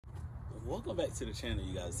Welcome back to the channel,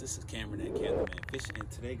 you guys. This is Cameron at Cameraman Fishing,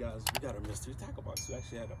 and today, guys, we got a mystery tackle box. We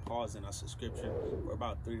actually had a pause in our subscription for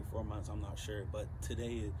about 3 to 4 months. I'm not sure, but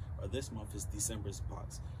today or this month is December's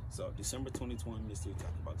box. So December 2020 mystery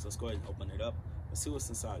tackle box. Let's go ahead and open it up and see what's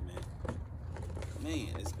inside, man.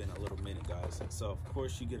 Man, it's been a little minute, guys. So of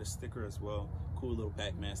course you get a sticker as well. Cool little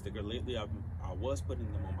Pac-Man sticker. Lately I was putting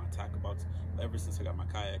them on my tackle box, but ever since I got my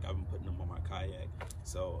kayak, I've been putting them on my kayak.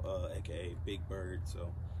 So aka Big Bird.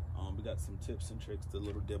 So we got some tips and tricks, the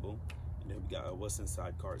little dibble, and then we got a what's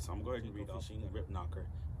inside card. So I'm going to read off the Rip Knocker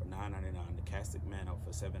for $9.99, the Castic Mano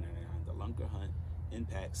for $7.99, the Lunker Hunt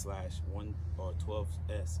Impact / 1 or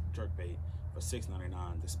 12S jerkbait for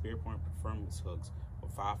 $6.99, the Spear Point Performance hooks for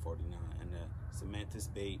 $5.49, and the Samantha's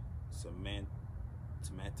bait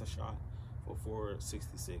Samantha shot for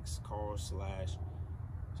 $4.66, Karl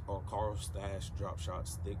stash drop shot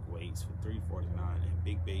stick weights for $3.49, and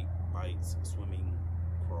Big Bait Bites swimming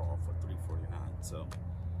crawl for $3.49. So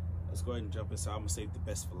let's go ahead and jump inside. I'm gonna save the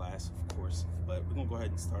best for last, of course, but we're gonna go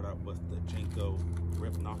ahead and start out with the Jenko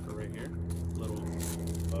Rip Knocker right here. Little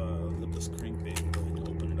lipless crankbait. Go ahead and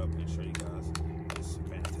open it up and show you guys. It's a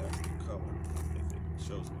fantastic color. If it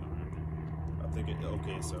shows me around. I think it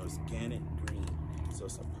okay. So it's Gannet green. So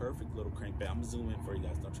it's a perfect little crankbait. I'm gonna zoom in for you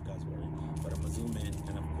guys. Don't you guys worry. But I'm gonna zoom in,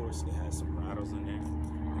 and of course it has some rattles in there.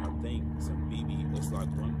 I think some BB, it's like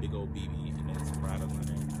one big old BB and then some rattles in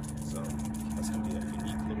there. So that's gonna be a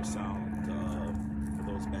unique little sound for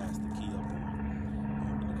those bass to key up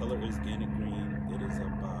on. The color is Gannet green. It is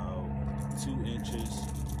about 2 inches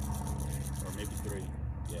or maybe 3.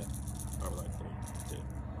 Yeah, probably like 3, 2,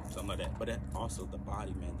 something like that. But also the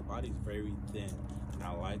body, man. The body is very thin, and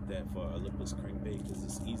I like that for a lipless crankbait because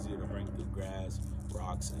it's easier to bring through grass,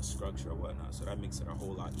 rocks, and structure or whatnot. So that makes it a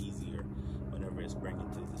whole lot easier whenever it's bringing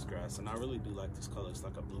through this grass. And I really do like this color. It's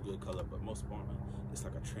like a blue good color, but most importantly, it's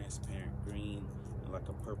like a transparent green and like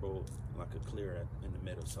a purple, like a clear in the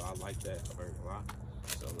middle. So I like that a very lot.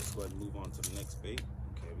 So let's go ahead and move on to the next bait.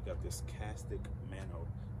 Okay, we got this Castic Mano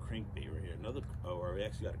crankbait right here. Or we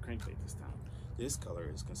actually got a crankbait this time. This color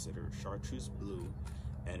is considered chartreuse blue,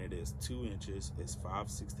 and it is 2 inches. It's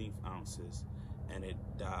 5/16 ounces, and it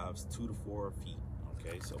dives 2 to 4 feet.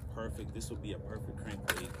 Okay, so perfect. This will be a perfect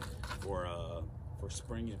crankbait for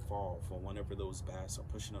spring and fall, for whenever those bass are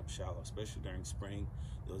pushing up shallow, especially during spring.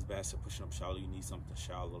 Those bass are pushing up shallow. You need something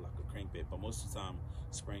shallow like a crankbait. But most of the time,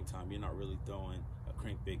 springtime, you're not really throwing a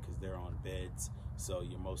crankbait because they're on beds. So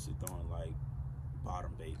you're mostly throwing like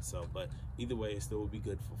bottom bait. So, but either way, it still will be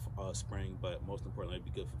good for spring, but most importantly,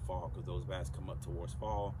 it'd be good for fall because those bass come up towards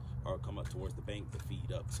fall or come up towards the bank to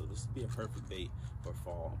feed up. So this would be a perfect bait for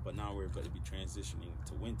fall. But now we're about to be transitioning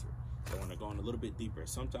to winter. So when they're going a little bit deeper,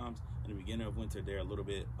 sometimes in the beginning of winter, they're a little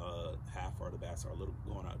bit half or the bass are a little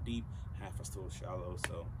going out deep, half are still shallow.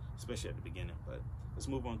 So especially at the beginning. But let's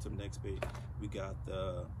move on to the next bait. We got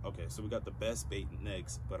the so we got the best bait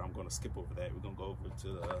next, but I'm gonna skip over that. We're gonna go over to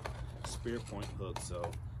the Spear Point hook.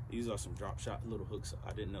 So these are some drop shot little hooks.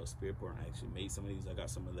 I didn't know Spear Point actually made some of these. I got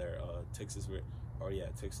some of their Texas rig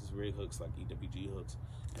hooks, like EWG hooks,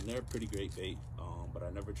 and they're a pretty great bait. But I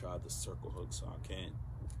never tried the circle hook, so I can't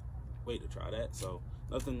wait to try that. So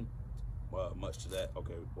nothing much to that.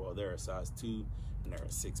 Okay, well they're a size 2 and they're a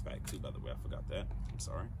 6-pack too, by the way. I forgot that. I'm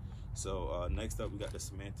sorry. So next up we got the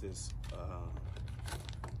Samantha's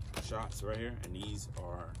shots right here, and these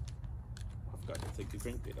are, I forgot to take the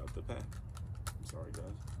crankbait out the pack. I'm sorry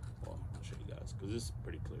guys. Well, I'll show you guys because this is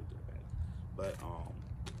pretty clear to the pack. But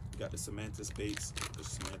we got the Samantha's baits, the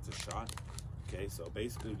Samantha shot. Okay, so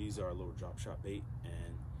basically these are a little drop shot bait,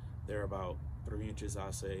 and they're about 3 inches,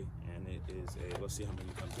 I say, and it is a, let's see how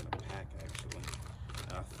many comes in a pack actually.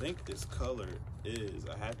 And I think this color is,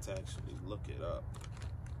 I had to actually look it up.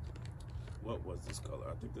 What was this color?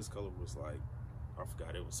 I think this color was like, I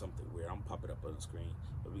forgot, it was something weird. I'm gonna pop it up on the screen.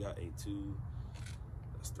 But we got a 2,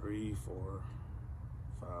 that's 3, 4,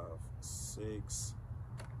 5, 6,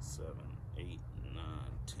 7, 8, 9,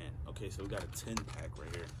 10. Okay, so we got a 10-pack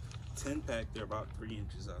right here. 10-pack, they're about 3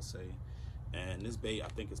 inches, I say. And this bait, I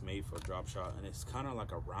think, is made for a drop shot, and it's kind of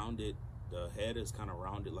like a rounded. The head is kind of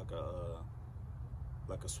rounded like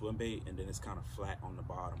a swim bait, and then it's kind of flat on the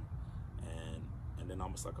bottom, and then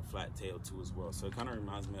almost like a flat tail too as well. So it kind of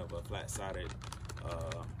reminds me of a flat-sided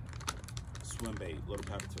swim bait, little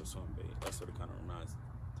paddle-tail swim bait. That's what it kind of reminds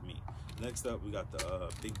to me. Next up, we got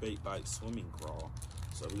the Big Bait Bite swimming crawl.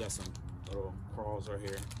 So we got some little crawls right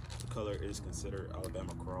here. The color is considered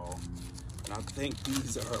Alabama crawl. And I think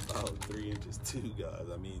these are about 3 inches too, guys.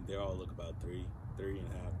 I mean, they all look about 3 and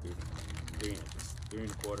a half, 3 inches, 3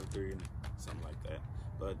 and a quarter, 3 and something like that.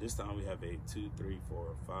 But this time we have a 2, 3,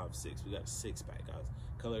 4, 5, 6. We got a 6-pack, guys.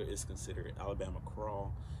 Color is considered Alabama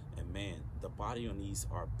Crawl. And man, the body on these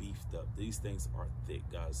are beefed up. These things are thick,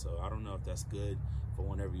 guys. So I don't know if that's good for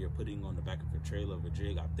whenever you're putting on the back of a trailer of a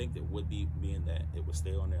jig. I think it would be, being that it would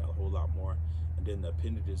stay on there a whole lot more. And then the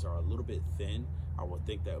appendages are a little bit thin. I would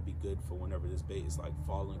think that would be good for whenever this bait is like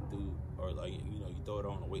falling through, or like, you know, you throw it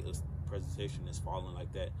on a weightless presentation, it's falling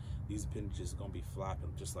like that. These appendages are gonna be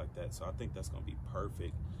flapping just like that. So I think that's gonna be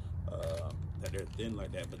perfect, that they're thin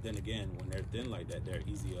like that. But then again, when they're thin like that, they're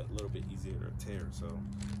a little bit easier to tear. So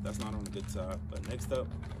that's not on the good side. But next up,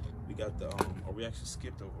 we got the, or we actually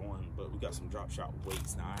skipped over one, but we got some drop shot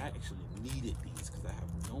weights. Now I actually needed these because I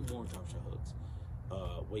have no more drop shot hooks,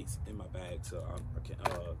 weights in my bag. So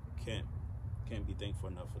I can't be thankful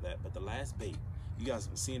enough for that. But the last bait, you guys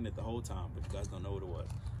have been seeing it the whole time, but you guys don't know what it was.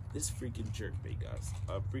 This freaking jerk bait, guys.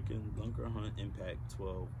 A freaking Lunker Hunt Impact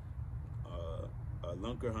 12,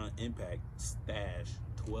 Lunker Hunt Impact Stash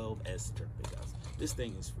 12S jerk bait, guys. This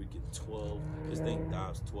thing is freaking 12. This thing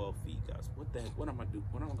dives 12 feet, guys. What the heck? What am I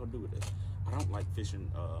gonna do with this? I don't like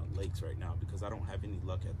fishing lakes right now because I don't have any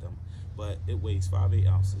luck at them. But it weighs 5/8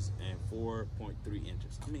 ounces and 4.3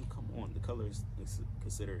 inches. I mean, come on. The color is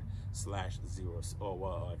considered /0. Oh,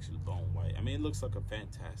 well, actually bone white. I mean, it looks like a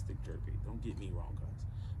fantastic jerk bait. Don't get me wrong, guys.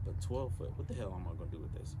 But 12 foot, what the hell am I gonna do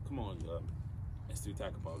with this? Come on, S3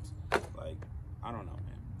 tackle box. Like, I don't know,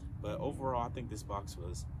 man. But overall, I think this box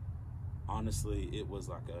was, honestly, it was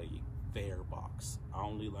like a fair box. I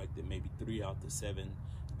only liked it maybe 3 out of 7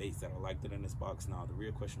 baits that I liked it in this box. Now the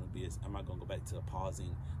real question would be is, am I gonna go back to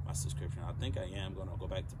pausing my subscription? I think I am gonna go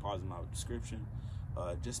back to pausing my subscription,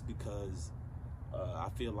 just because I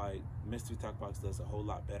feel like Mystery Tackle Box does a whole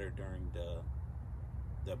lot better during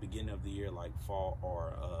the beginning of the year, like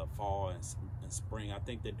fall and spring. I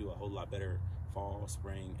think they do a whole lot better fall,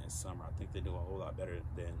 spring, and summer. I think they do a whole lot better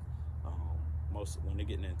than most when they're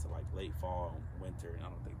getting into like late fall and winter. I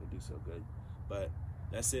don't think they do so good. But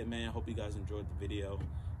that's it, man. Hope you guys enjoyed the video.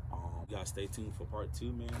 You guys stay tuned for part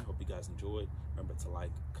 2, man. Hope you guys enjoyed. Remember to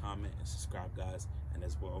like, comment, and subscribe, guys. And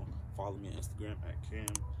as well, follow me on Instagram at Cam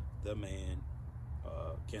the Man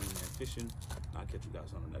Fishing. I'll catch you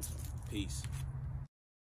guys on the next one. Peace.